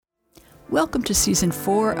Welcome to Season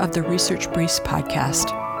 4 of the Research Briefs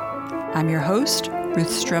podcast. I'm your host, Ruth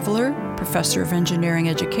Streveler, Professor of Engineering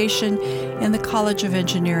Education in the College of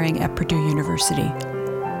Engineering at Purdue University.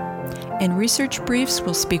 In Research Briefs,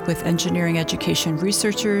 we'll speak with engineering education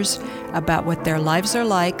researchers about what their lives are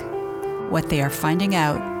like, what they are finding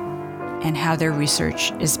out, and how their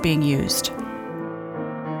research is being used.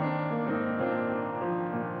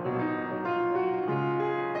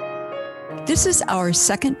 This is our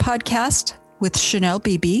second podcast with Chanel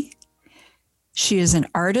Beebe. She is an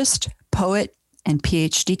artist, poet, and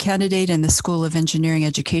PhD candidate in the School of Engineering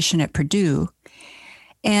Education at Purdue.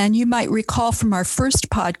 And you might recall from our first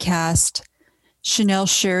podcast, Chanel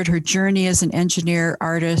shared her journey as an engineer,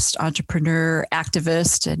 artist, entrepreneur,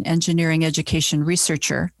 activist, and engineering education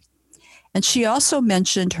researcher. And she also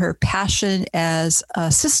mentioned her passion as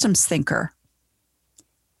a systems thinker.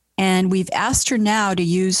 And we've asked her now to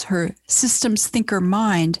use her systems thinker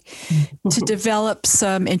mind to develop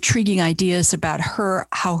some intriguing ideas about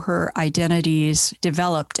how her identities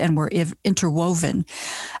developed and were interwoven.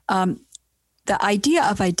 The idea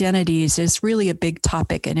of identities is really a big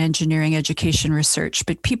topic in engineering education research,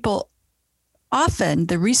 but the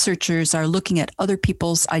researchers are looking at other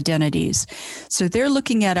people's identities. So they're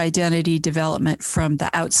looking at identity development from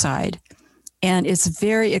the outside. And it's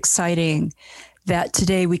very exciting that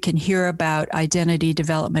today we can hear about identity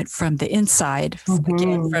development from the inside,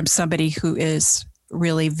 again, from somebody who is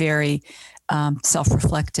really very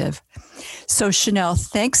self-reflective. So Chanel,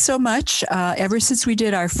 thanks so much. Ever since we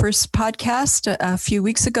did our first podcast a few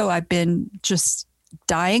weeks ago, I've been just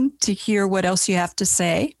dying to hear what else you have to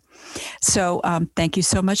say. So thank you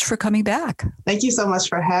so much for coming back. Thank you so much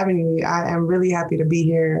for having me. I am really happy to be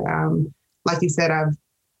here. Like you said, I've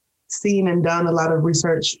seen and done a lot of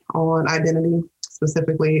research on identity,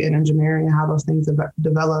 specifically in engineering and how those things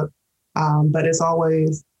develop. But it's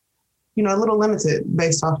always, a little limited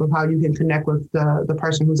based off of how you can connect with the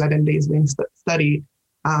person whose identity is being studied.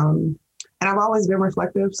 And I've always been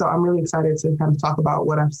reflective, so I'm really excited to kind of talk about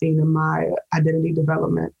what I've seen in my identity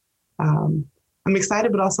development. I'm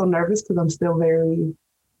excited, but also nervous because I'm still very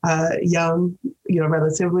young,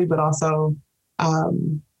 relatively, but also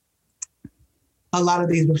a lot of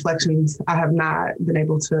these reflections I have not been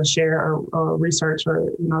able to share or research or,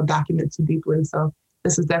 document too deeply. So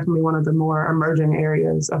this is definitely one of the more emerging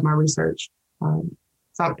areas of my research.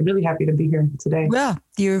 So I'm really happy to be here today. Yeah,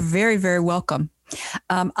 you're very, very welcome.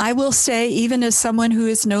 I will say, even as someone who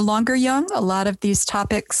is no longer young, a lot of these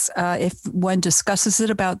topics, if one discusses it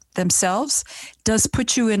about themselves, does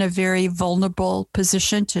put you in a very vulnerable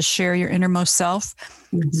position to share your innermost self.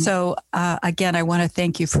 Mm-hmm. So again, I want to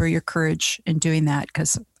thank you for your courage in doing that,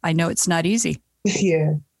 because I know it's not easy.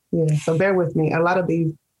 Yeah. So bear with me. A lot of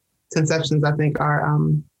these conceptions, I think, are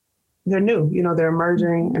they're new. They're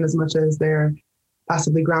emerging, and as much as they're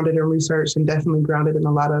possibly grounded in research and definitely grounded in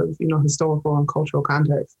a lot of, historical and cultural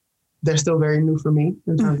context, they're still very new for me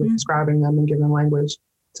in terms of describing them and giving language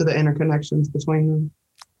to the interconnections between them.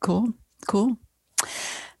 Cool.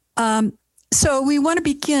 So we want to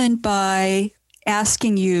begin by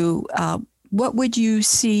asking you, what would you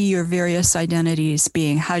see your various identities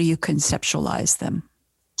being? How do you conceptualize them?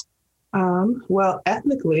 Well,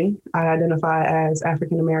 ethnically, I identify as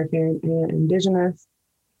African-American and Indigenous.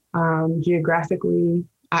 Geographically,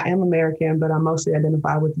 I am American, but I mostly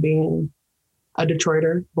identify with being a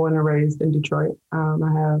Detroiter, born and raised in Detroit. I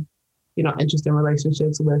have, interesting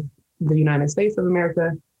relationships with the United States of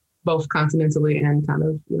America, both continentally and kind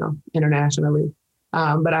of, internationally.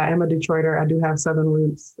 But I am a Detroiter. I do have Southern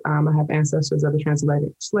roots. I have ancestors of the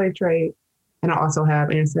transatlantic slave trade, and I also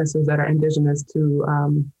have ancestors that are indigenous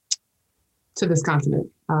to this continent.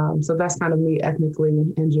 So that's kind of me ethnically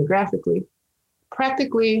and geographically.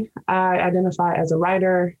 Practically, I identify as a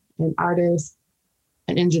writer, an artist,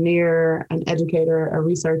 an engineer, an educator, a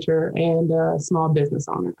researcher, and a small business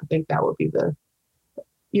owner. I think that would be the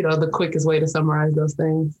quickest way to summarize those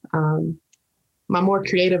things. My more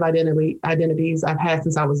creative identities I've had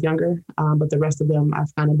since I was younger, but the rest of them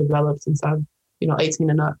I've kind of developed since I'm, 18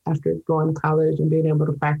 and up, after going to college and being able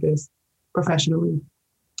to practice professionally.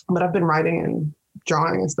 But I've been writing and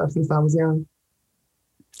drawing and stuff since I was young.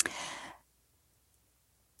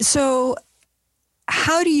 So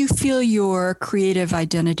how do you feel your creative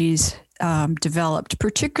identities developed?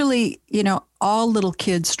 Particularly, all little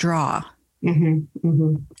kids draw.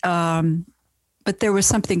 But there was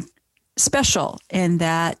something special in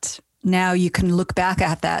that now you can look back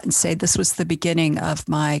at that and say, this was the beginning of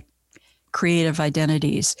my creative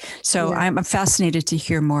identities. So yeah. I'm fascinated to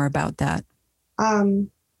hear more about that.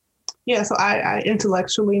 So I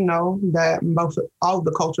intellectually know that all of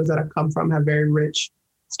the cultures that I come from have very rich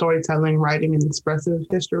storytelling, writing, and expressive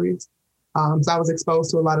histories. So I was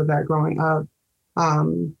exposed to a lot of that growing up.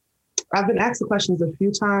 I've been asked the questions a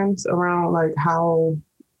few times around like how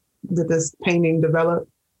did this painting develop?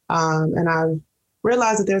 And I've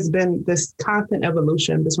realized that there's been this constant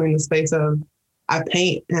evolution between the space of I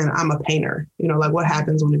paint and I'm a painter. Like what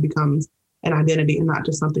happens when it becomes an identity and not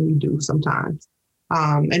just something you do sometimes.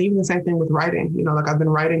 And even the same thing with writing. Like I've been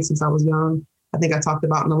writing since I was young. I think I talked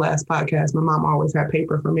about in the last podcast, my mom always had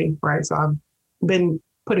paper for me, right? So I've been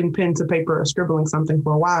putting pen to paper or scribbling something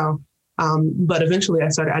for a while. But eventually I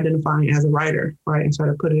started identifying as a writer, right? And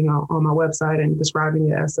started putting it on my website and describing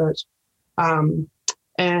it as such.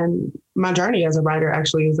 And my journey as a writer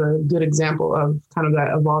actually is a good example of kind of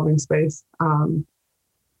that evolving space.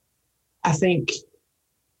 I think,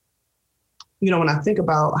 when I think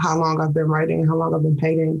about how long I've been writing, how long I've been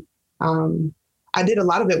painting, I did a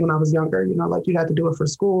lot of it when I was younger, like you had to do it for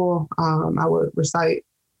school. I would recite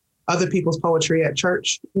other people's poetry at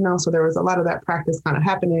church, so there was a lot of that practice kind of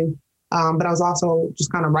happening. But I was also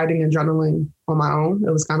just kind of writing and journaling on my own.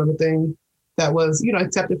 It was kind of a thing that was,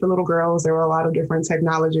 accepted for little girls. There were a lot of different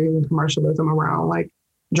technology and commercialism around like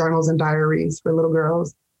journals and diaries for little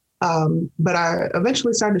girls. But I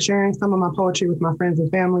eventually started sharing some of my poetry with my friends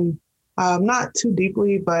and family, not too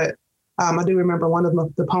deeply, but I do remember one of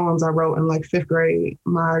the poems I wrote in like 5th grade,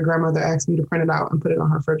 my grandmother asked me to print it out and put it on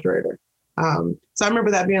her refrigerator. So I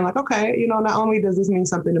remember that being like, okay, not only does this mean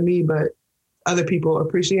something to me, but other people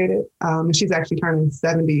appreciate it. And she's actually turning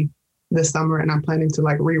 70 this summer, and I'm planning to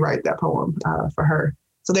like rewrite that poem for her.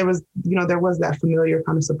 So there was that familiar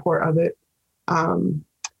kind of support of it.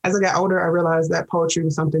 As I got older, I realized that poetry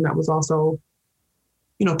was something that was also,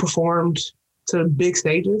 performed to big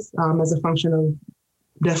stages as a function of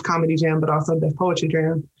Def Comedy Jam, but also Def Poetry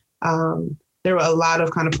Jam. There were a lot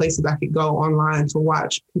of kind of places I could go online to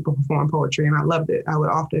watch people perform poetry, and I loved it. I would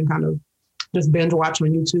often kind of just binge watch on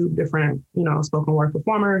YouTube different, spoken word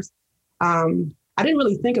performers. I didn't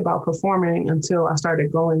really think about performing until I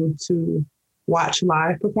started going to watch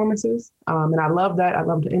live performances. And I love that. I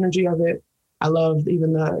love the energy of it. I loved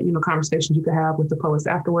even the, conversations you could have with the poets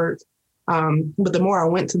afterwards. But the more I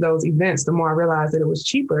went to those events, the more I realized that it was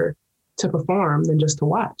cheaper to perform than just to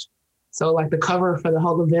watch. So like the cover for the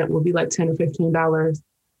whole event will be like $10 or $15.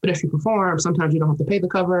 But if you perform, sometimes you don't have to pay the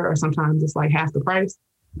cover, or sometimes it's like half the price.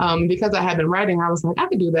 Because I had been writing, I was like, I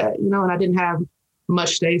could do that, and I didn't have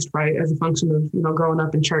much stage fright as a function of, growing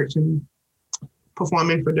up in church and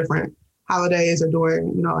performing for different holidays or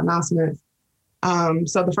doing, announcements.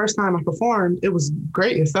 So the first time I performed, it was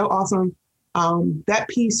great. It felt awesome. That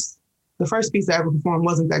piece, the first piece I ever performed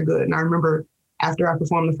wasn't that good. And I remember after I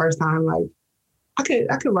performed the first time, like, I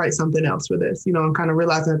could write something else for this, and kind of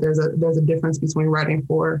realizing that there's a difference between writing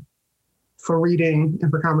for reading and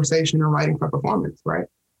for conversation and writing for performance, right?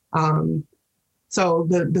 So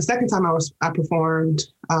the second time I performed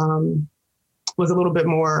was a little bit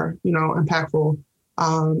more, impactful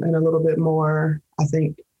and a little bit more, I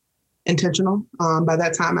think, intentional. By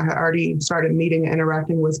that time, I had already started meeting and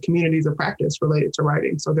interacting with communities of practice related to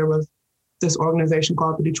writing. So there was this organization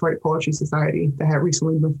called the Detroit Poetry Society that had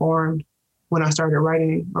recently been formed when I started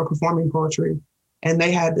writing or performing poetry. And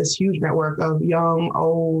they had this huge network of young,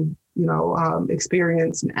 old,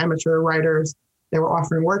 experienced and amateur writers. They were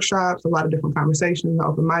offering workshops, a lot of different conversations,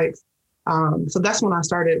 open mics. So that's when I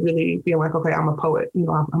started really being like, okay, I'm a poet.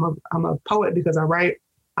 I'm a poet because I write.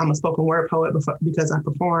 I'm a spoken word poet because I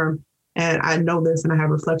perform. And I know this and I have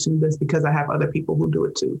reflection of this because I have other people who do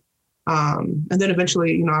it too. And then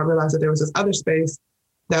eventually, I realized that there was this other space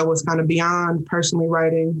that was kind of beyond personally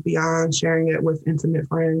writing, beyond sharing it with intimate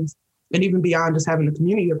friends, and even beyond just having a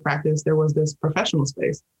community of practice. There was this professional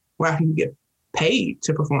space where I can get paid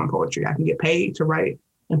to perform poetry. I can get paid to write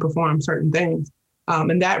and perform certain things.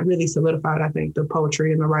 And that really solidified, I think, the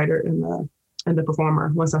poetry and the writer and the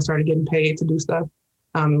performer. Once I started getting paid to do stuff,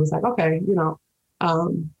 it was like, okay,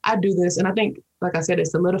 I do this. And I think, like I said, it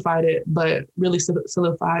solidified it, but really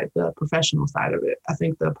solidified the professional side of it. I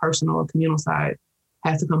think the personal and communal side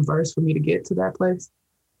had to come first for me to get to that place.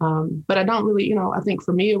 But I don't really, I think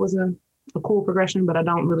for me, it was a cool progression, but I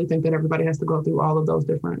don't really think that everybody has to go through all of those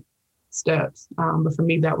different steps. But for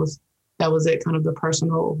me, that was it, kind of the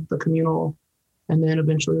personal, the communal, and then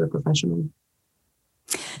eventually the professional.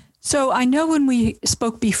 So I know when we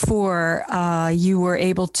spoke before, you were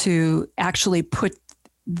able to actually put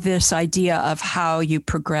this idea of how you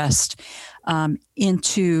progressed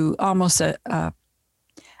into almost a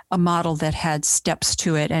model that had steps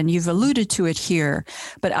to it. And you've alluded to it here,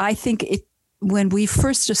 but I think when we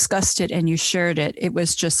first discussed it and you shared it, it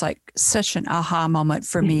was just like such an aha moment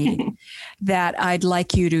for me that I'd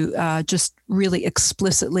like you to just really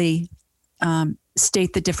explicitly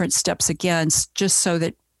state the different steps again, just so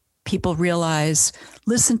that people realize,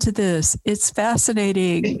 listen to this, it's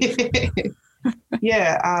fascinating.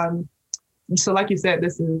 Yeah. So like you said,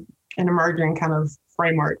 this is an emerging kind of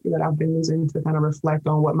framework that I've been using to kind of reflect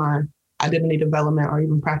on what my identity development or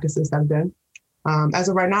even practices have been. As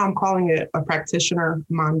of right now, I'm calling it a practitioner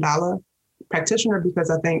mandala. Practitioner because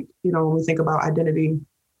I think, when we think about identity,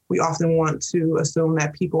 we often want to assume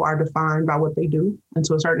that people are defined by what they do. And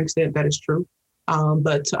to a certain extent, that is true.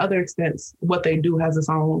 But to other extents, what they do has its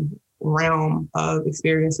own realm of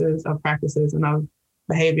experiences, of practices, and of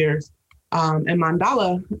behaviors. And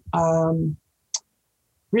mandala,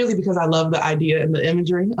 really because I love the idea and the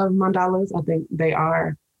imagery of mandalas, I think they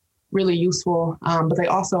are really useful, but they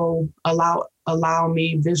also allow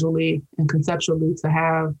me visually and conceptually to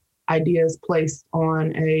have ideas placed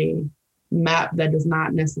on a map that is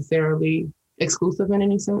not necessarily exclusive in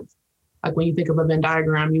any sense. Like when you think of a Venn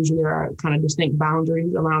diagram, usually there are kind of distinct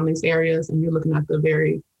boundaries around these areas, and you're looking at the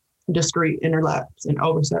very discrete interlaps and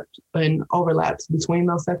overlaps between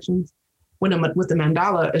those sections. With the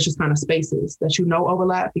mandala, it's just kind of spaces that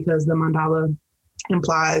overlap because the mandala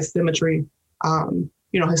implies symmetry.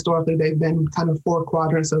 Historically, they've been kind of 4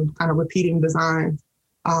 quadrants of kind of repeating designs.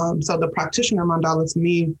 So the practitioner mandala to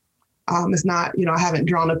me is not, I haven't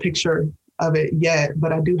drawn a picture of it yet,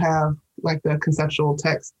 but I do have like the conceptual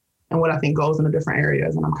text and what I think goes in the different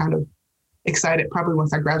areas. And I'm kind of excited. Probably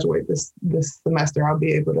once I graduate this semester, I'll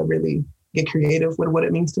be able to really get creative with what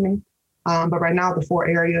it means to me. But right now, the 4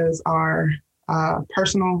 areas are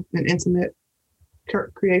personal and intimate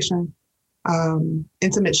creation,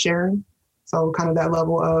 intimate sharing. So kind of that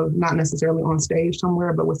level of not necessarily on stage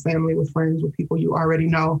somewhere, but with family, with friends, with people you already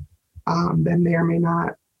know, that may or may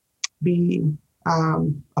not be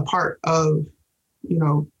a part of,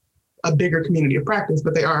 a bigger community of practice,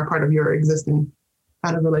 but they are a part of your existing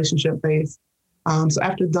kind of relationship base. So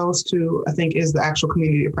after those 2, I think is the actual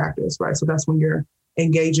community of practice, right? So that's when you're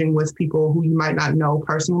engaging with people who you might not know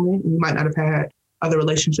personally, and you might not have had other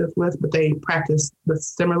relationships with, but they practice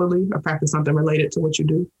similarly or practice something related to what you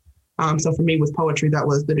do. So for me with poetry, that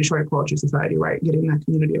was the Detroit Poetry Society, right? Getting that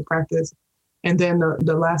community of practice. And then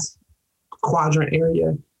the last quadrant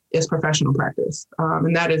area is professional practice.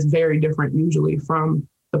 And that is very different usually from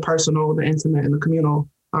the personal, the intimate, and the communal,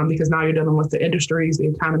 because now you're dealing with the industries, the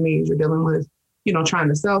economies, you're dealing with, trying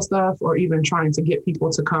to sell stuff or even trying to get people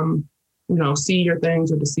to come, see your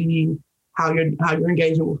things or to see how you're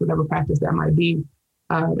engaging with whatever practice that might be.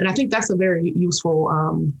 And I think that's a very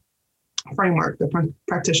useful framework, the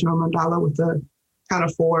practitioner mandala with the kind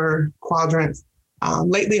of 4 quadrants.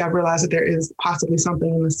 Lately, I've realized that there is possibly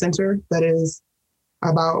something in the center that is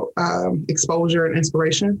about exposure and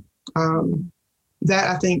inspiration.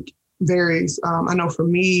 That I think varies. I know for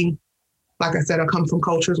me, like I said, I come from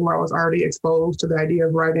cultures where I was already exposed to the idea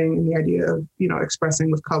of writing and the idea of,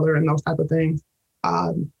 expressing with color and those type of things.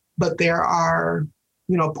 But there are,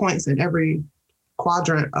 points in every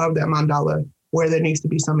quadrant of that mandala where there needs to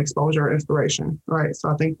be some exposure or inspiration, right? So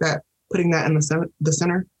I think that putting that in the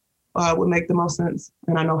center would make the most sense.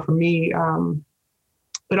 And I know for me,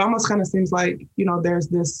 it almost kind of seems like, there's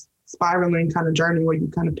this spiraling kind of journey where you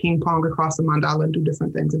kind of ping pong across the mandala and do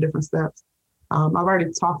different things in different steps. I've already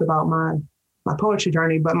talked about my poetry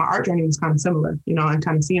journey, but my art journey was kind of similar, and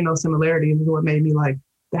kind of seeing those similarities is what made me like,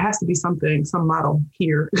 there has to be something, some model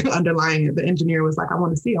here underlying it. The engineer was like, I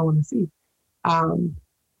want to see.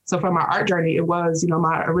 So for my art journey, it was,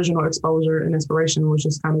 my original exposure and inspiration was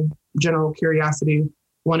just kind of general curiosity,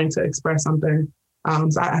 wanting to express something.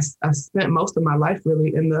 So I spent most of my life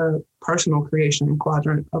really in the personal creation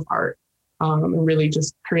quadrant of art, and really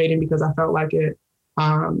just creating because I felt like it,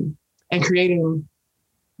 and creating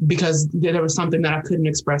because there was something that I couldn't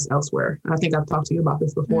express elsewhere. And I think I've talked to you about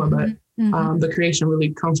this before, but the creation really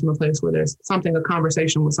comes from a place where there's something, a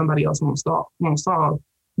conversation with somebody else won't solve.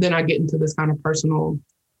 Then I get into this kind of personal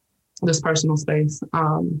space.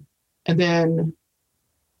 And then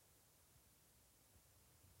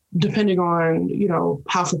depending on,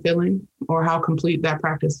 how fulfilling or how complete that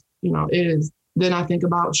practice, is, then I think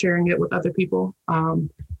about sharing it with other people.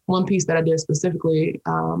 One piece that I did specifically,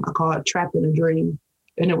 I call it Trapped in a Dream.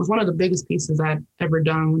 And it was one of the biggest pieces I'd ever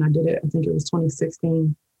done when I did it. I think it was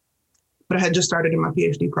 2016, but I had just started in my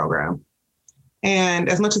PhD program. And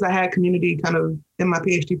as much as I had community kind of in my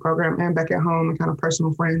PhD program and back at home and kind of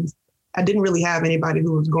personal friends, I didn't really have anybody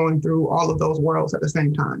who was going through all of those worlds at the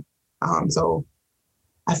same time. So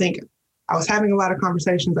I think I was having a lot of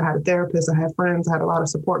conversations. I had a therapist, I had friends, I had a lot of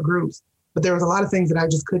support groups, but there was a lot of things that I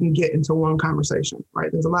just couldn't get into one conversation,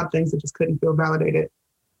 right? There's a lot of things that just couldn't feel validated.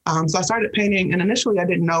 So I started painting, and initially I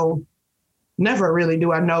didn't know, never really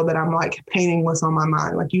do I know that I'm like painting what's on my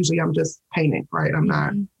mind. Like usually I'm just painting, right? I'm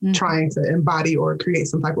not trying to embody or create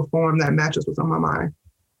some type of form that matches what's on my mind.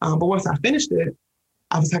 But once I finished it,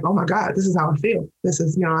 I was like, oh my God, this is how I feel. This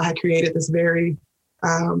is, I had created this very,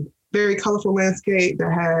 very colorful landscape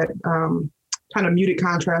that had kind of muted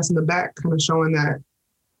contrast in the back, kind of showing that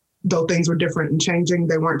though things were different and changing,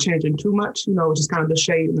 they weren't changing too much, just kind of the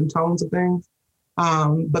shade and tones of things.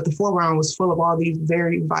 But the foreground was full of all these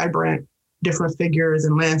very vibrant, different figures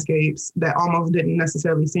and landscapes that almost didn't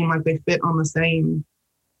necessarily seem like they fit on the same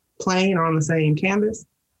plane or on the same canvas.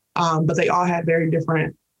 But they all had very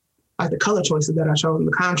different, like the color choices that I showed and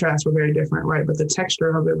the contrasts were very different, right? But the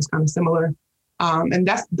texture of it was kind of similar. And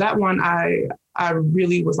that one, I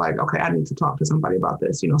really was like, okay, I need to talk to somebody about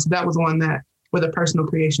this, So that was one that where the personal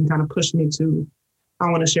creation kind of pushed me to, I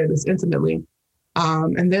want to share this intimately.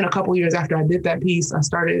 And then a couple of years after I did that piece,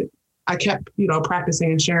 I kept,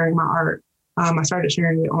 practicing and sharing my art. I started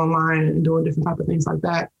sharing it online and doing different type of things like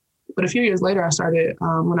that. But a few years later, I started,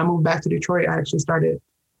 when I moved back to Detroit, I actually started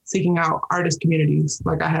seeking out artist communities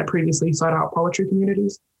like I had previously sought out poetry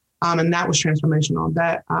communities. And that was transformational.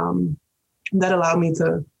 That allowed me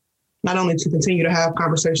to not only to continue to have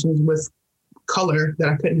conversations with color that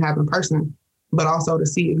I couldn't have in person, but also to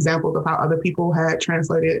see examples of how other people had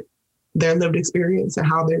translated their lived experience and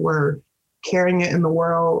how they were carrying it in the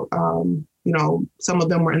world. Some of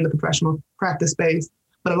them were in the professional practice space,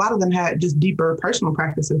 but a lot of them had just deeper personal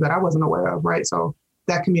practices that I wasn't aware of, right? So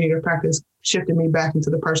that community of practice shifted me back into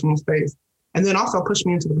the personal space and then also pushed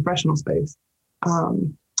me into the professional space.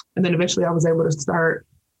 And then eventually I was able to start,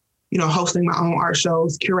 hosting my own art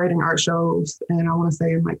shows, curating art shows. And I want to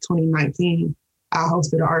say in like 2019, I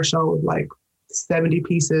hosted an art show with like 70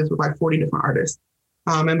 pieces with like 40 different artists.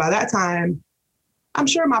 And by that time, I'm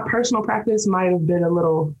sure my personal practice might have been a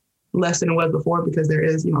little less than it was before because there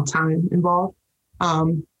is, time involved.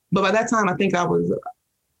 But by that time, I think I was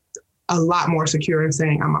a lot more secure in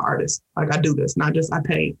saying I'm an artist. Like I do this, not just I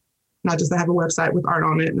paint, not just I have a website with art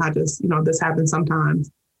on it, not just, this happens sometimes.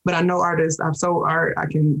 But I know artists, I've sold art, I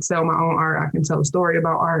can sell my own art, I can tell a story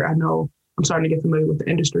about art. I know I'm starting to get familiar with the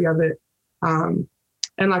industry of it.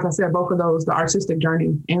 And like I said, both of those, the artistic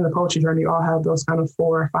journey and the poetry journey all have those kind of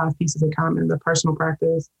 4 or 5 pieces in common: the personal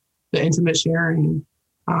practice, the intimate sharing,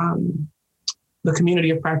 the community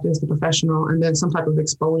of practice, the professional, and then some type of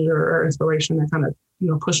exposure or inspiration that kind of,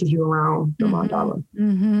 pushes you around the mandala.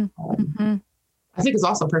 I think it's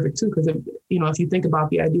also perfect too, because if you think about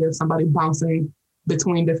the idea of somebody bouncing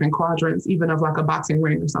between different quadrants, even of like a boxing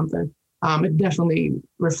ring or something, it definitely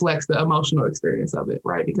reflects the emotional experience of it,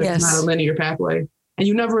 right? Because It's not a linear pathway. And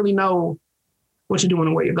you never really know what you're doing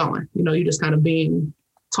and where you're going. You're just kind of being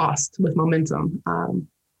tossed with momentum.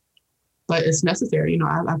 But it's necessary.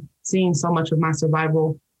 I've seen so much of my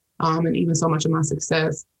survival and even so much of my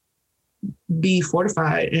success be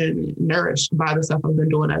fortified and nourished by the stuff I've been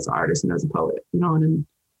doing as an artist and as a poet, and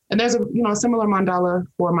there's a similar mandala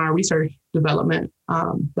for my research development.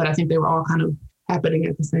 But I think they were all kind of happening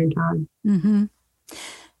at the same time. Mm-hmm.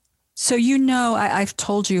 So, I've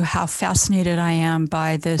told you how fascinated I am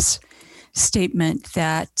by this statement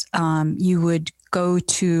that you would go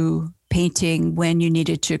to painting when you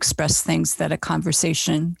needed to express things that a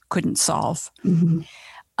conversation couldn't solve. Mm-hmm.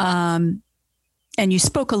 And you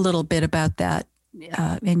spoke a little bit about that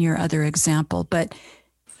in your other example, but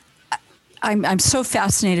I'm so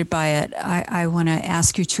fascinated by it. I want to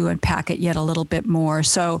ask you to unpack it yet a little bit more.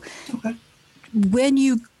 So when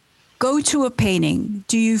you go to a painting,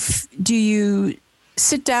 do you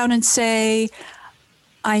sit down and say,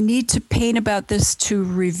 I need to paint about this to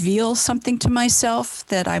reveal something to myself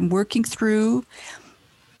that I'm working through?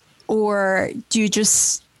 Or do you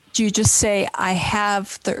just say, I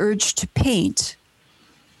have the urge to paint,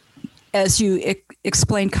 as you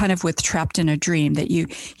explained kind of with Trapped in a Dream, that you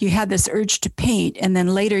had this urge to paint, and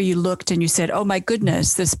then later you looked and you said, oh my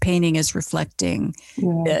goodness, this painting is reflecting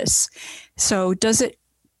this. So does it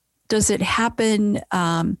happen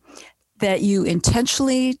that you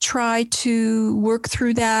intentionally try to work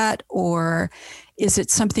through that, or is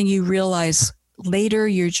it something you realize later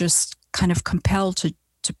you're just kind of compelled to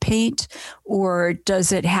paint, or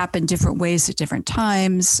does it happen different ways at different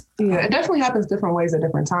times? Yeah, it definitely happens different ways at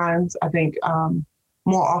different times. I think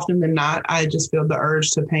more often than not, I just feel the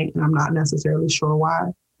urge to paint and I'm not necessarily sure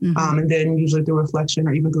why. Mm-hmm. And then usually through reflection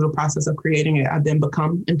or even through the process of creating it, I then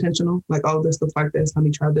become intentional. Like, oh, this looks like this, let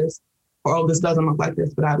me try this. Or, oh, this doesn't look like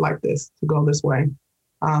this, but I'd like this to go this way.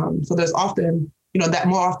 So there's often that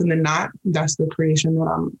more often than not, that's the creation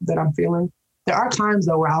that I'm feeling. There are times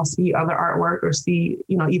though where I'll see other artwork or see,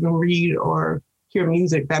 even read or hear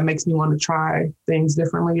music that makes me want to try things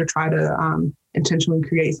differently or try to intentionally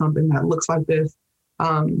create something that looks like this.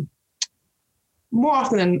 More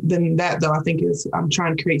often than that, though, I think I'm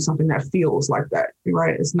trying to create something that feels like that,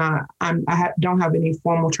 right? It's not, don't have any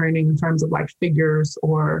formal training in terms of like figures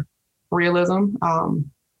or realism.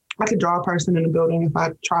 I could draw a person in a building if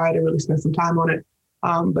I tried to really spend some time on it.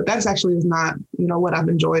 But that's actually is not, what I've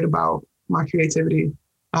enjoyed about my creativity.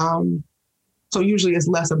 So usually it's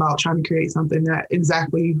less about trying to create something that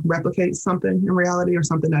exactly replicates something in reality or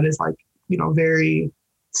something that is like, very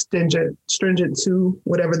stringent to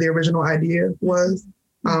whatever the original idea was,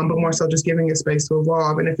 but more so just giving it space to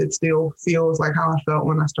evolve. And if it still feels like how I felt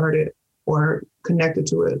when I started or connected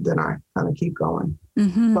to it, then I kind of keep going.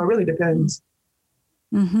 Mm-hmm. So it really depends.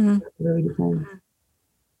 Mm-hmm. It really depends.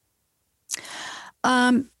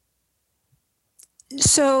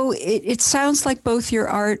 So it sounds like both your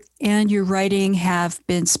art and your writing have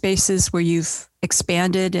been spaces where you've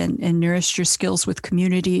expanded and nourished your skills with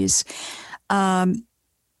communities.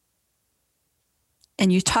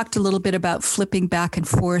 And you talked a little bit about flipping back and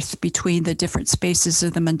forth between the different spaces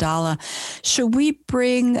of the mandala. Should we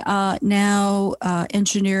bring now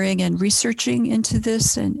engineering and researching into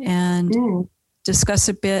this and discuss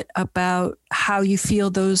a bit about how you feel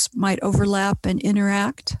those might overlap and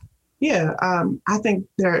interact? Yeah, I think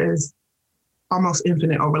there is almost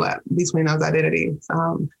infinite overlap between those identities.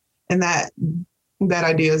 And that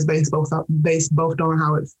idea is based both on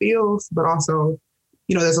how it feels, but also,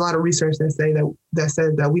 there's a lot of research that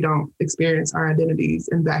says that we don't experience our identities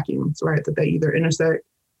in vacuums, right? That they either intersect,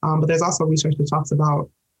 but there's also research that talks about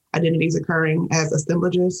identities occurring as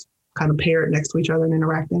assemblages, kind of paired next to each other and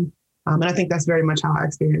interacting. And I think that's very much how I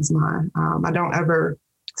experience mine. I don't ever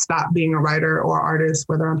stop being a writer or artist,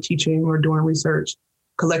 whether I'm teaching or doing research,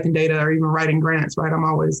 collecting data, or even writing grants, right? I'm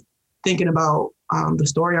always thinking about the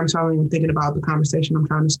story I'm telling, I'm thinking about the conversation I'm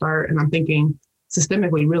trying to start, and I'm thinking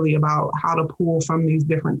systemically really about how to pull from these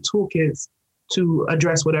different toolkits to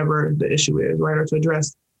address whatever the issue is, right? Or to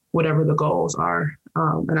address whatever the goals are.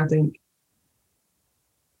 And I think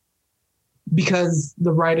because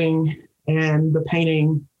the writing and the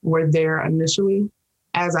painting were there initially,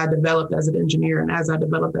 as I developed as an engineer and as I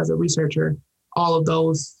developed as a researcher, all of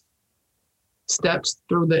those steps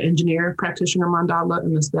through the engineer practitioner mandala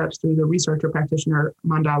and the steps through the researcher practitioner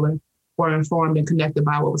mandala were informed and connected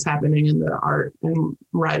by what was happening in the art and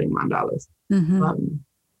writing mandalas. Mm-hmm.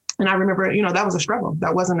 And I remember, that was a struggle.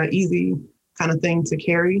 That wasn't an easy kind of thing to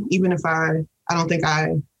carry, even if I don't think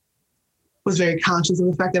I was very conscious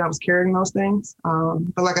of the fact that I was carrying those things.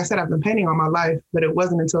 But like I said, I've been painting all my life, but it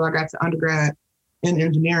wasn't until I got to undergrad in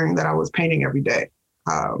engineering that I was painting every day.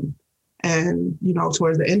 And,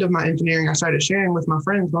 towards the end of my engineering, I started sharing with my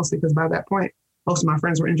friends, mostly because by that point, most of my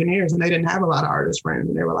friends were engineers and they didn't have a lot of artist friends.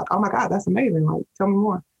 And they were like, oh my God, that's amazing. Like, tell me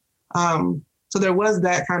more. So there was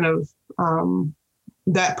that kind of,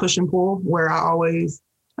 that push and pull where I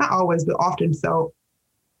not always, but often felt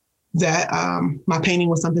that my painting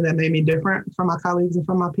was something that made me different from my colleagues and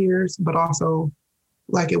from my peers, but also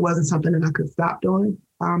like it wasn't something that I could stop doing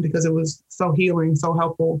because it was so healing, so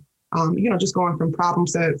helpful. Just going from problem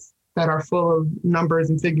sets that are full of numbers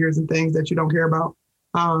and figures and things that you don't care about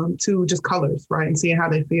to just colors, right? And seeing how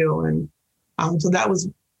they feel. And so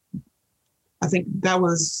I think that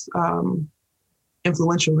was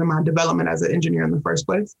influential in my development as an engineer in the first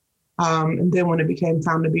place. And then when it became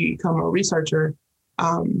time to become a researcher,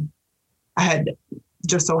 I had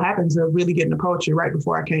just so happened to really get into poetry right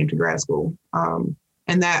before I came to grad school. And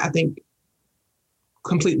that, I think,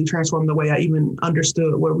 completely transformed the way I even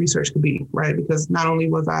understood what research could be, right? Because not only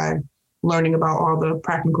was I learning about all the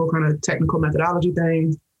practical kind of technical methodology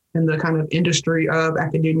things and the kind of industry of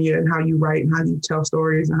academia and how you write and how you tell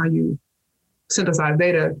stories and how you synthesize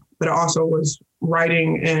data, but I also was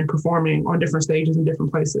writing and performing on different stages in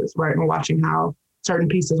different places, right? And watching how certain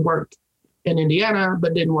pieces worked in Indiana,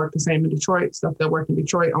 but didn't work the same in Detroit. Stuff that worked in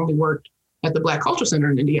Detroit only worked at the Black Culture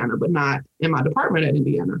Center in Indiana, but not in my department at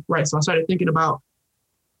Indiana, right? So I started thinking about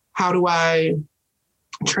how do I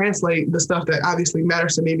translate the stuff that obviously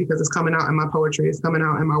matters to me because it's coming out in my poetry, it's coming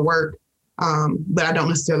out in my work, but I don't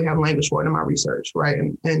necessarily have language for it in my research, right?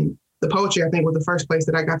 And the poetry, I think, was the first place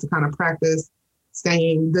that I got to kind of practice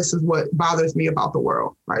saying, this is what bothers me about the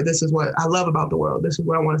world, right? This is what I love about the world. This is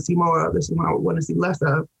what I want to see more of. This is what I want to see less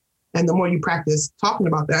of. And the more you practice talking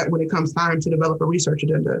about that, when it comes time to develop a research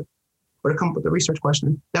agenda or to come up with a research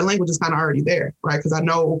question, that language is kind of already there, right? Because I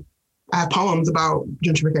know I have poems about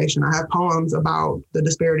gentrification. I have poems about the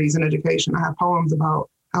disparities in education. I have poems about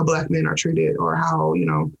how Black men are treated, or how,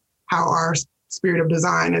 how our spirit of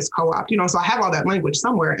design is co-opted. So I have all that language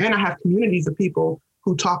somewhere, and I have communities of people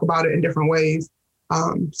who talk about it in different ways.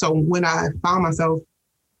 So when I found myself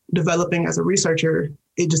developing as a researcher,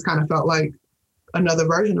 it just kind of felt like another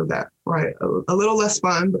version of that, right? A little less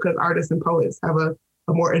fun, because artists and poets have a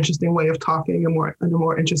more interesting way of talking, a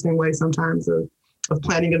more interesting way sometimes of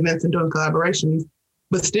planning events and doing collaborations.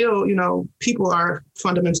 But still, people are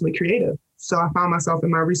fundamentally creative. So I found myself in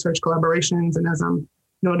my research collaborations, and as I'm,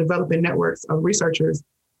 developing networks of researchers,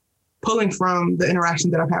 pulling from the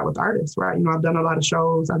interaction that I've had with artists, right? I've done a lot of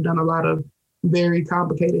shows, I've done a lot of very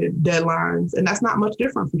complicated deadlines, and that's not much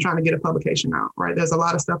different from trying to get a publication out, right? There's a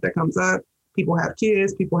lot of stuff that comes up. People have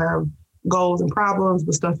kids, people have goals and problems,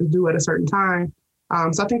 but stuff is due at a certain time.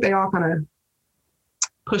 So I think they all kind of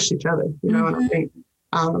push each other, and I think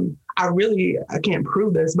I can't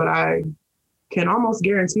prove this, but I can almost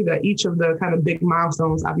guarantee that each of the kind of big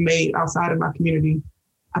milestones I've made outside of my community,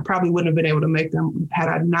 I probably wouldn't have been able to make them had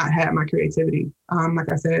I not had my creativity. Like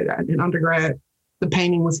I said, in undergrad, the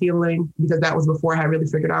painting was healing, because that was before I had really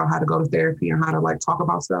figured out how to go to therapy and how to talk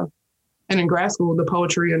about stuff. And in grad school, the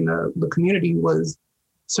poetry and the community was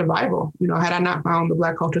survival. Had I not found the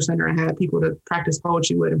Black Culture Center and had people to practice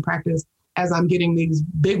poetry with and practice as I'm getting these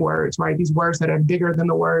big words, right? These words that are bigger than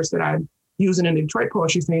the words that I'm using in the Detroit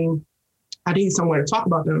poetry scene, I need somewhere to talk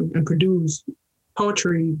about them and produce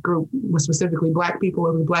poetry group with specifically Black people.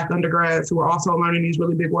 It was Black undergrads who were also learning these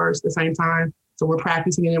really big words at the same time. So we're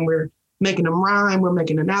practicing them, we're making them rhyme, we're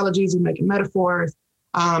making analogies, we're making metaphors.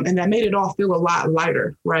 And that made it all feel a lot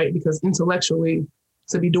lighter, right? Because intellectually,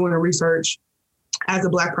 to be doing a research as a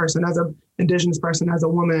Black person, as an Indigenous person, as a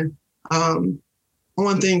woman,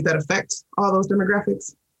 on things that affect all those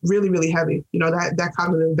demographics, really, really heavy. That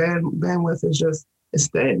cognitive bandwidth is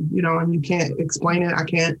thin, and you can't explain it. I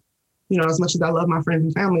can't, as much as I love my friends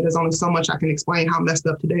and family, there's only so much I can explain how messed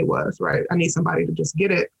up today was, right? I need somebody to just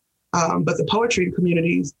get it. But the poetry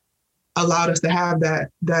communities allowed us to have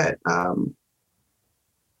that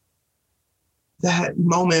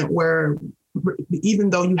moment where, even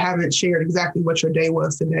though you haven't shared exactly what your day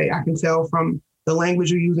was today, I can tell from the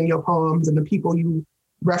language you use in your poems and the people you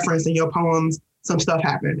reference in your poems, some stuff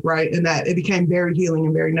happened, right? And that it became very healing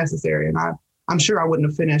and very necessary. And I'm sure I wouldn't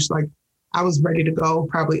have finished. I was ready to go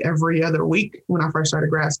probably every other week when I first started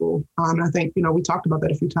grad school. And I think, we talked about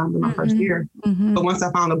that a few times in my first year. But once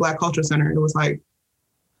I found the Black Culture Center, it was like,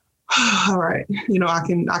 all right, I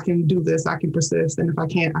can do this, I can persist. And if I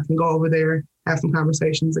can't, I can go over there, have some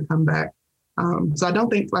conversations and come back. So I don't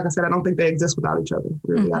think, like I said, I don't think they exist without each other.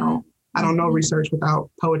 Really, I don't know research without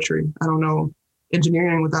poetry. I don't know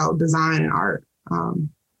engineering without design and art. And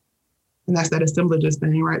that's that assemblages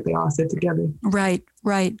thing, right? They all sit together. Right.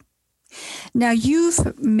 Now,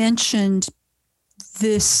 you've mentioned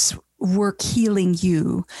this work healing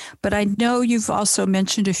you, but I know you've also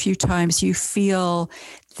mentioned a few times you feel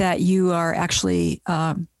that you are actually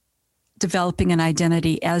developing an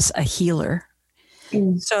identity as a healer.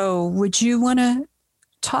 So would you want to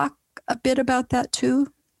talk a bit about that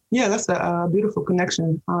too? Yeah, that's a beautiful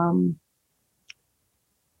connection.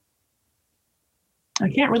 I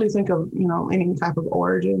can't really think of, any type of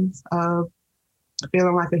origins of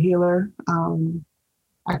feeling like a healer.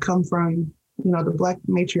 I come from, the Black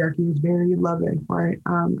matriarchy is very loving, right?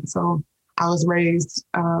 So I was raised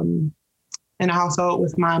in a household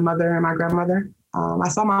with my mother and my grandmother. I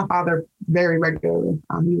saw my father very regularly.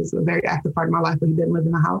 He was a very active part of my life, but he didn't live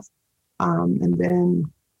in the house. And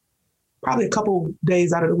then probably a couple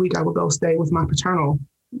days out of the week, I would go stay with my paternal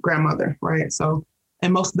grandmother, right? So,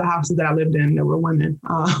 and most of the houses that I lived in, there were women.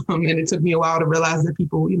 And it took me a while to realize that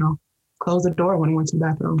people, close the door when I went to the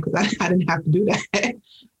bathroom, because I didn't have to do that.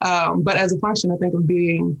 But as a function, I think, of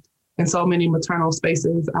being in so many maternal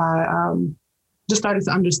spaces, I just started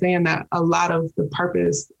to understand that a lot of the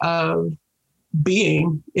purpose of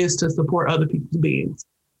being is to support other people's beings.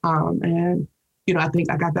 And, I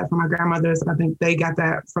think I got that from my grandmothers, and I think they got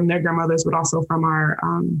that from their grandmothers, but also from our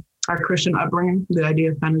Christian upbringing, the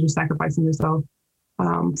idea of kind of just sacrificing yourself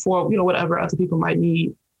for, whatever other people might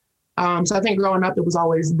need. So I think growing up, it was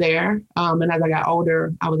always there. And as I got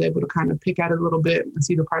older, I was able to kind of pick at it a little bit and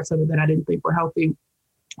see the parts of it that I didn't think were healthy,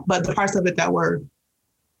 but the parts of it that were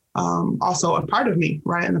also a part of me,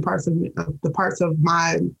 right? And the parts of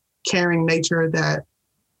my caring nature that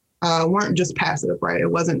weren't just passive, right?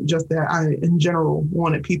 It wasn't just that I, in general,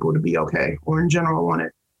 wanted people to be okay, or in general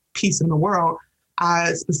wanted peace in the world.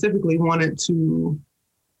 I specifically wanted to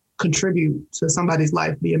contribute to somebody's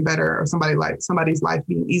life being better, or somebody's life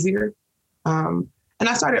being easier. And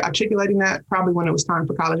I started articulating that probably when it was time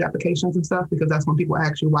for college applications and stuff, because that's when people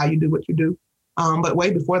ask you why you do what you do. But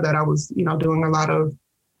way before that, I was, doing a lot of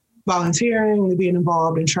volunteering, being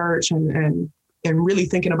involved in church and really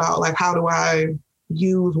thinking about like, how do I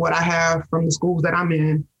use what I have from the schools that I'm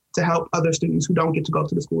in to help other students who don't get to go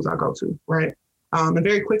to the schools I go to, right? And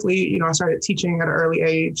very quickly, I started teaching at an early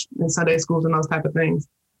age in Sunday schools and those type of things.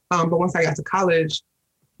 But once I got to college,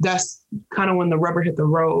 that's kind of when the rubber hit the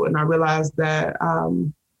road. And I realized that,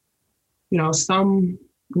 some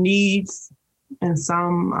needs and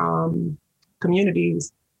some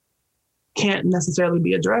communities can't necessarily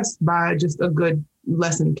be addressed by just a good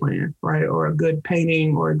lesson plan, right? Or a good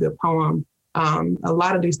painting or a good poem. A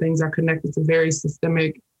lot of these things are connected to very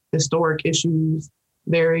systemic, historic issues,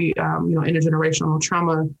 very, intergenerational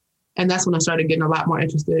trauma. And that's when I started getting a lot more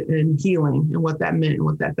interested in healing and what that meant and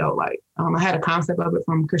what that felt like. I had a concept of it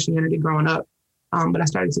from Christianity growing up, but I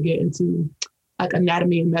started to get into like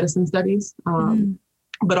anatomy and medicine studies,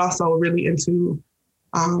 but also really into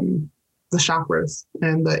the chakras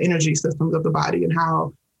and the energy systems of the body and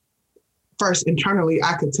how first internally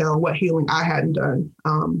I could tell what healing I hadn't done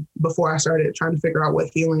before I started trying to figure out what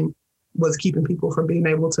healing was keeping people from being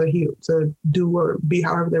able to heal, to do or be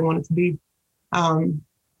however they wanted to be. And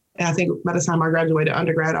I think by the time I graduated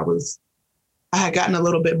undergrad, I had gotten a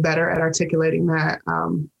little bit better at articulating that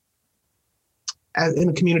as in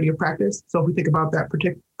a community of practice. So if we think about that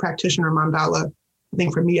practitioner mandala, I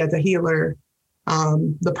think for me as a healer,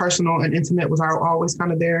 the personal and intimate was always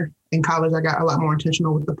kind of there. In college, I got a lot more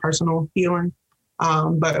intentional with the personal healing.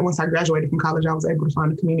 But once I graduated from college, I was able to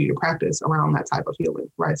find a community of practice around that type of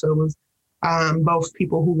healing, right? So it was both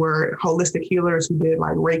people who were holistic healers who did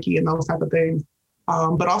like Reiki and those type of things,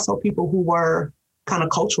 but also people who were kind of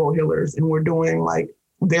cultural healers and were doing like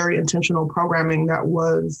very intentional programming that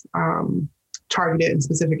was targeted in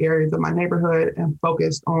specific areas of my neighborhood and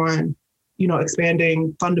focused on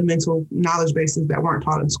expanding fundamental knowledge bases that weren't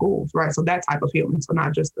taught in schools, right? So that type of healing. So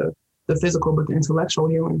not just the physical, but the intellectual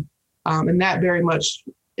healing. And that very much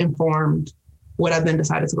informed what I then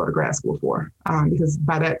decided to go to grad school for. Because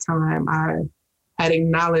by that time, I had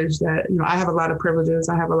acknowledged that, I have a lot of privileges,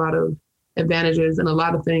 I have a lot of advantages and a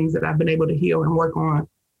lot of things that I've been able to heal and work on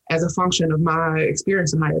as a function of my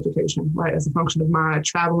experience in higher education, right? As a function of my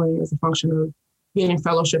traveling, as a function of being in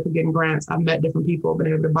fellowship and getting grants. I've met different people, been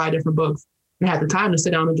able to buy different books and had the time to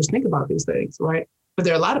sit down and just think about these things, right? But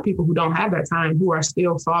there are a lot of people who don't have that time who are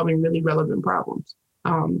still solving really relevant problems.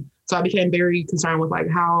 So I became very concerned with like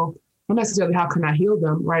not necessarily how can I heal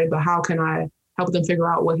them, right? But how can I help them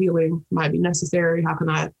figure out what healing might be necessary? How can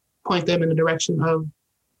I point them in the direction of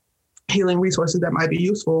healing resources that might be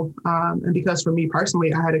useful? And because for me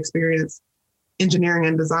personally, I had experienced engineering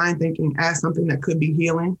and design thinking as something that could be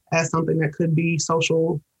healing, as something that could be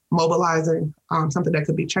social mobilizing, something that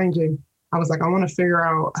could be changing. I was like, I want to figure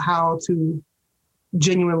out how to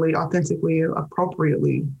genuinely, authentically,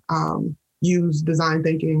 appropriately use design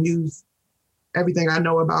thinking, use everything I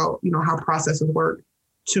know about, how processes work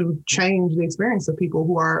to change the experience of people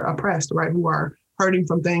who are oppressed, right? Who are hurting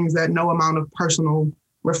from things that no amount of personal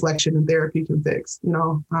reflection and therapy can fix,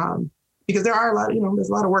 because there are there's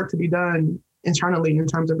a lot of work to be done internally in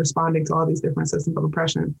terms of responding to all these different systems of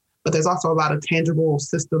oppression. But there's also a lot of tangible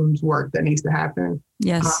systems work that needs to happen.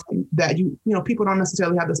 Yes. That people don't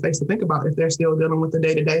necessarily have the space to think about if they're still dealing with the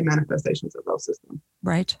day-to-day manifestations of those systems.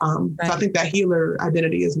 Right. So I think that healer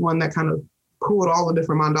identity is one that kind of pulled all the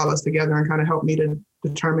different mandalas together and kind of helped me to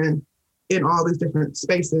determine in all these different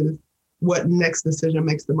spaces what next decision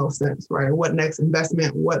makes the most sense, right? What next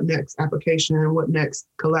investment, what next application, what next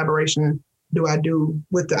collaboration do I do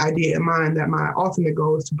with the idea in mind that my ultimate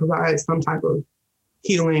goal is to provide some type of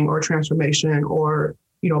healing or transformation or,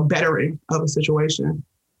 bettering of a situation.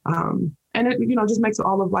 And it, just makes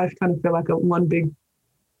all of life kind of feel like one big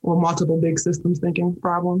or multiple big systems thinking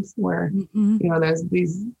problems where, there's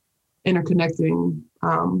these interconnecting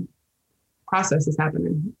processes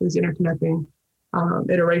happening, these interconnecting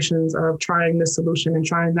iterations of trying this solution and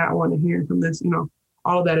trying that one and hearing from this,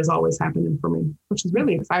 all of that is always happening for me, which is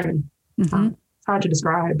really exciting. It's hard to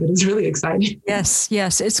describe, but it's really exciting. Yes.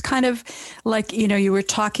 It's kind of like, you were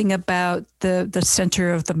talking about the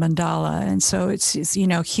center of the mandala. And so it's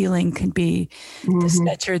healing can be the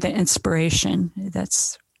center, the inspiration.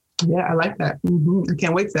 Yeah, I like that. I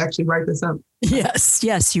can't wait to actually write this up.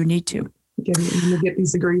 Yes, you need to. Let me get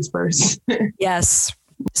these degrees first. Yes.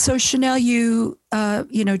 So Chanel, you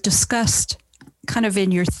discussed kind of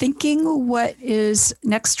in your thinking what is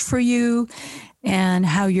next for you and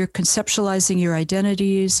how you're conceptualizing your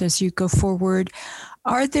identities as you go forward.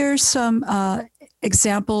 Are there some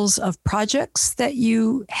examples of projects that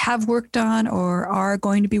you have worked on or are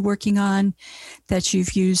going to be working on that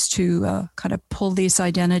you've used to kind of pull these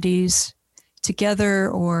identities together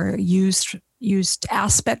or used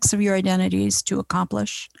aspects of your identities to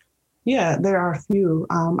accomplish? Yeah, there are a few.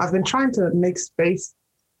 I've been trying to make space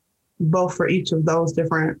both for each of those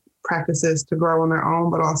different practices to grow on their own,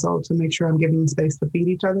 but also to make sure I'm giving them space to feed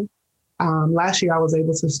each other. Last year, I was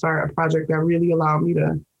able to start a project that really allowed me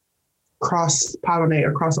to cross-pollinate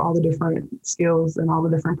across all the different skills and all the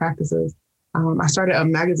different practices. I started a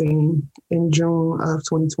magazine in June of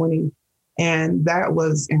 2020, and that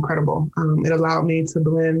was incredible. It allowed me to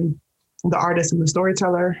blend the artist and the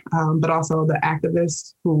storyteller, but also the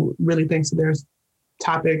activist who really thinks that there's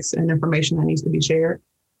topics and information that needs to be shared.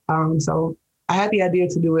 So I had the idea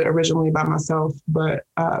to do it originally by myself, but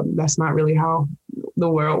that's not really how the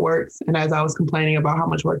world works. And as I was complaining about how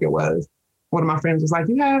much work it was, one of my friends was like,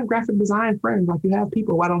 you have graphic design friends, like you have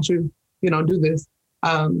people, why don't you, do this?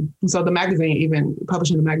 So the magazine, even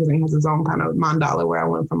publishing the magazine, has its own kind of mandala where I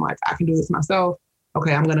went from like, I can do this myself.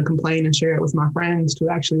 Okay, I'm going to complain and share it with my friends to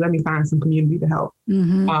actually let me find some community to help.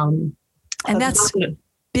 Mm-hmm. And that's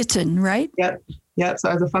Bitten, right? Yep. So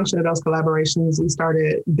as a function of those collaborations, we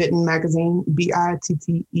started Bitten Magazine,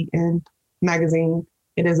 Bitten Magazine.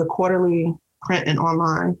 It is a quarterly print and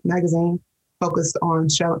online magazine focused on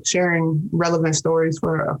sharing relevant stories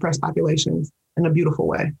for oppressed populations in a beautiful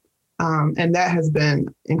way. And that has been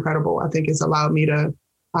incredible. I think it's allowed me to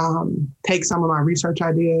take some of my research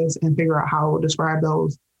ideas and figure out how I will describe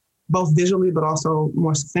those both visually, but also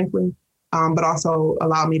more succinctly, but also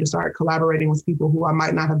allow me to start collaborating with people who I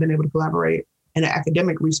might not have been able to collaborate in an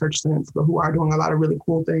academic research sense, but who are doing a lot of really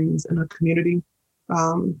cool things in a community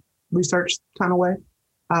research kind of way.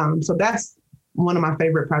 So that's one of my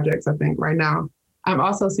favorite projects, I think, right now. I'm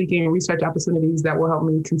also seeking research opportunities that will help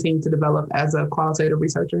me continue to develop as a qualitative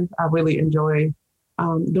researcher. I really enjoy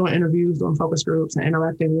doing interviews, doing focus groups, and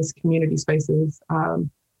interacting with community spaces.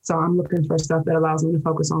 So I'm looking for stuff that allows me to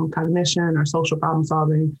focus on cognition or social problem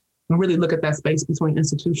solving and really look at that space between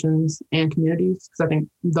institutions and communities, because I think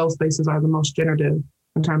those spaces are the most generative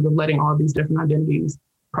in terms of letting all these different identities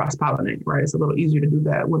cross-pollinate, right? It's a little easier to do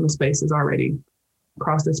that when the space is already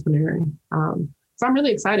cross-disciplinary. So I'm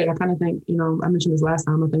really excited. I kind of think, I mentioned this last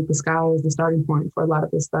time, I think the sky is the starting point for a lot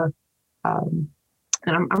of this stuff. And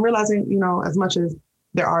I'm realizing, as much as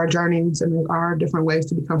there are journeys and there are different ways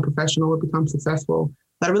to become professional or become successful,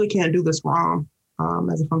 that I really can't do this wrong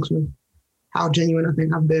as a function of how genuine I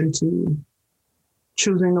think I've been to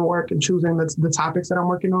choosing the work and choosing the topics that I'm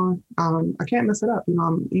working on. I can't mess it up.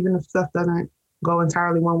 Even if stuff doesn't go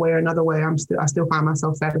entirely one way or another way, I still find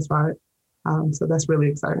myself satisfied. So that's really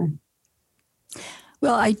exciting.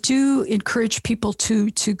 Well, I do encourage people to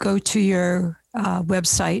go to your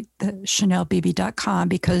website, ChanelBeebe.com,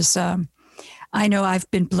 because I know I've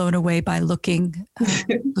been blown away by looking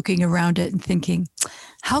around it and thinking,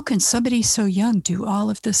 how can somebody so young do all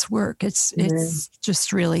of this work? It's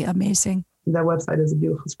just really amazing. That website is a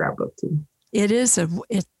beautiful scrapbook too. It is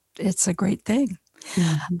it's a great thing.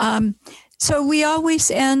 Mm-hmm. So we always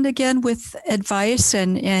end again with advice,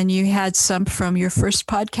 and you had some from your first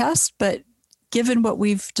podcast, but given what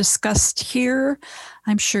we've discussed here,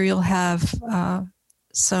 I'm sure you'll have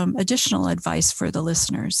some additional advice for the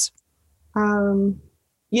listeners.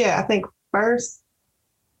 I think first,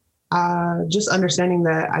 just understanding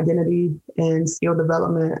that identity and skill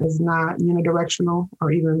development is not unidirectional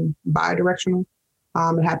or even bidirectional.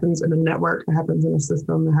 It happens in a network, it happens in a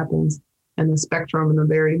system, it happens in a spectrum in a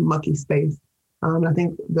very mucky space. I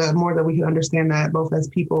think the more that we can understand that, both as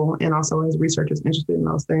people and also as researchers interested in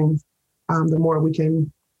those things, the more we can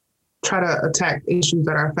try to attack issues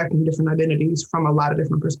that are affecting different identities from a lot of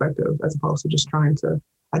different perspectives, as opposed to just trying to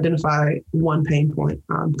identify one pain point,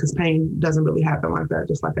 because pain doesn't really happen like that,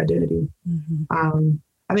 just like identity. Mm-hmm.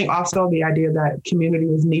 I think also the idea that community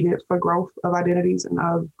is needed for growth of identities and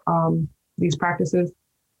of these practices.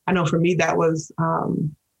 I know for me that was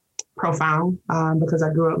profound because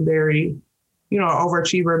I grew up very,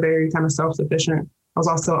 overachiever, very kind of self-sufficient. I was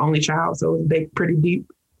also an only child, so it was baked pretty deep.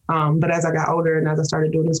 But as I got older and as I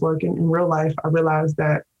started doing this work in real life, I realized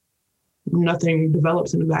that nothing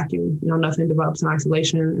develops in a vacuum. Nothing develops in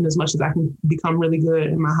isolation. And as much as I can become really good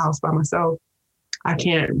in my house by myself, I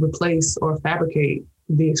can't replace or fabricate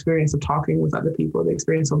the experience of talking with other people, the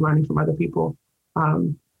experience of learning from other people.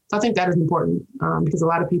 So I think that is important because a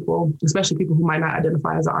lot of people, especially people who might not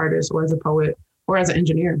identify as an artist or as a poet or as an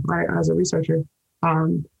engineer, right, or as a researcher,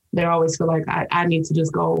 they always feel like I need to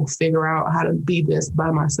just go figure out how to be this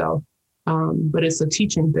by myself. But it's a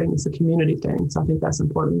teaching thing. It's a community thing. So I think that's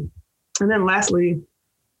important. And then lastly,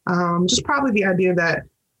 just probably the idea that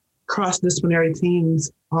cross-disciplinary teams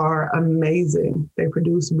are amazing. They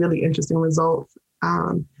produce really interesting results.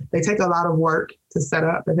 They take a lot of work to set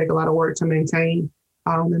up. They take a lot of work to maintain.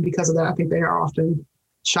 And because of that, I think they are often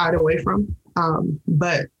shied away from.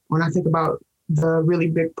 But when I think about the really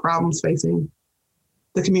big problems facing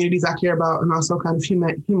the communities I care about and also kind of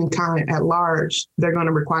humankind at large, they're going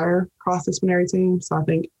to require cross-disciplinary teams. So I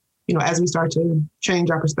think, as we start to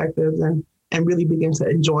change our perspectives and really begin to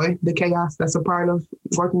enjoy the chaos that's a part of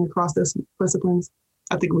working across disciplines,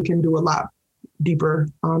 I think we can do a lot deeper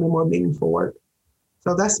and more meaningful work.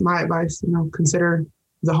 So that's my advice. Consider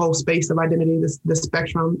the whole space of identity, the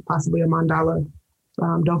spectrum, possibly a mandala.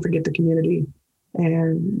 Don't forget the community,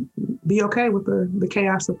 and be okay with the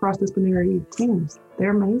chaos of cross-disciplinary teams.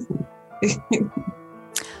 They're amazing.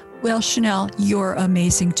 Well, Chanel, you're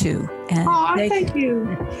amazing too. And thank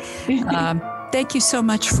you. Thank you so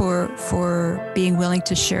much for being willing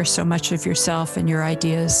to share so much of yourself and your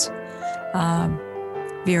ideas.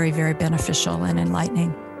 Very, very beneficial and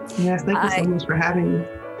enlightening. Yes, thank you so much for having me.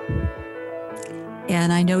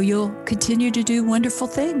 And I know you'll continue to do wonderful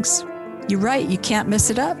things. You're right. You can't mess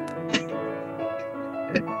it up.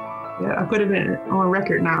 Yeah, I put it on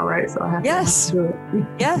record now, right? So I have to do it.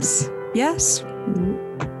 Yes.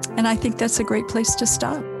 Mm-hmm. And I think that's a great place to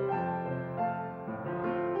stop.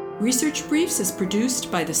 Research Briefs is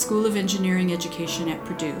produced by the School of Engineering Education at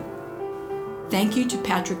Purdue. Thank you to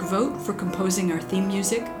Patrick Vogt for composing our theme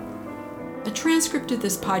music. A transcript of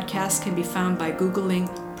this podcast can be found by Googling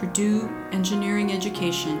Purdue Engineering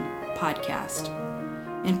Education Podcast.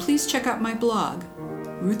 And please check out my blog,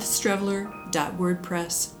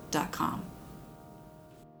 ruthstreveler.wordpress.com.